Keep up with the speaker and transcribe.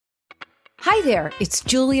Hi there, it's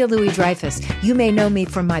Julia Louis-Dreyfus. You may know me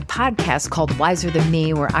from my podcast called Wiser Than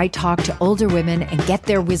Me, where I talk to older women and get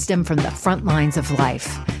their wisdom from the front lines of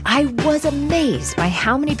life. I was amazed by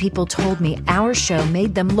how many people told me our show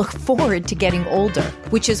made them look forward to getting older,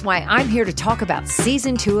 which is why I'm here to talk about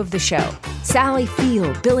Season 2 of the show. Sally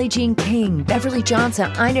Field, Billie Jean King, Beverly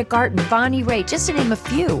Johnson, Ina Garten, Bonnie Raitt, just to name a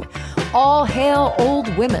few. All hail old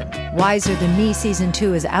women. Wiser Than Me Season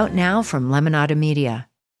 2 is out now from Lemonada Media.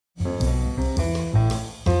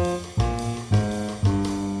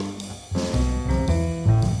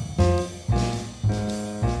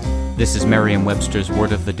 This is Merriam-Webster's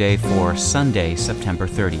Word of the Day for Sunday, September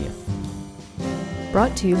 30th.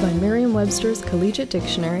 Brought to you by Merriam-Webster's Collegiate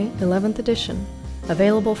Dictionary, 11th edition.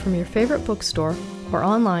 Available from your favorite bookstore or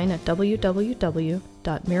online at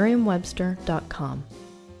www.merriam-webster.com.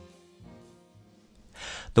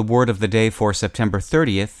 The word of the day for September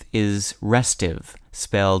 30th is restive,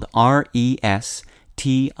 spelled R-E-S-T-I-V-E.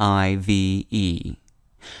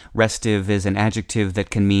 Restive is an adjective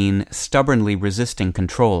that can mean stubbornly resisting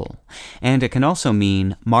control, and it can also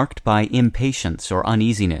mean marked by impatience or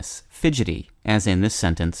uneasiness, fidgety, as in this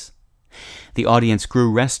sentence. The audience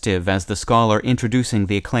grew restive as the scholar introducing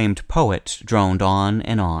the acclaimed poet droned on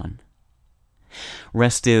and on.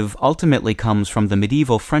 Restive ultimately comes from the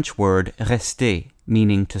medieval French word rester,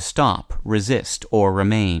 meaning to stop, resist, or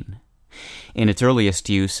remain. In its earliest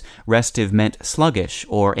use, restive meant sluggish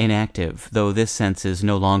or inactive, though this sense is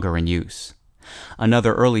no longer in use.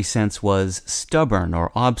 Another early sense was stubborn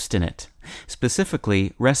or obstinate.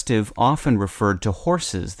 Specifically, restive often referred to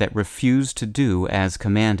horses that refused to do as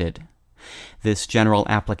commanded. This general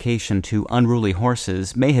application to unruly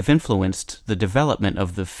horses may have influenced the development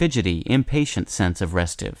of the fidgety, impatient sense of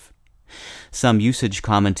restive. Some usage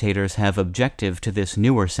commentators have objected to this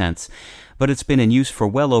newer sense, but it's been in use for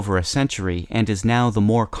well over a century and is now the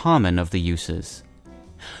more common of the uses.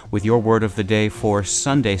 With your word of the day for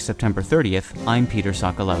Sunday, September 30th, I'm Peter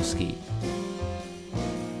Sokolowski.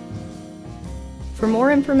 For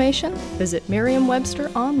more information, visit Merriam-Webster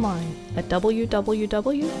online at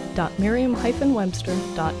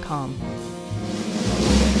www.merriam-webster.com.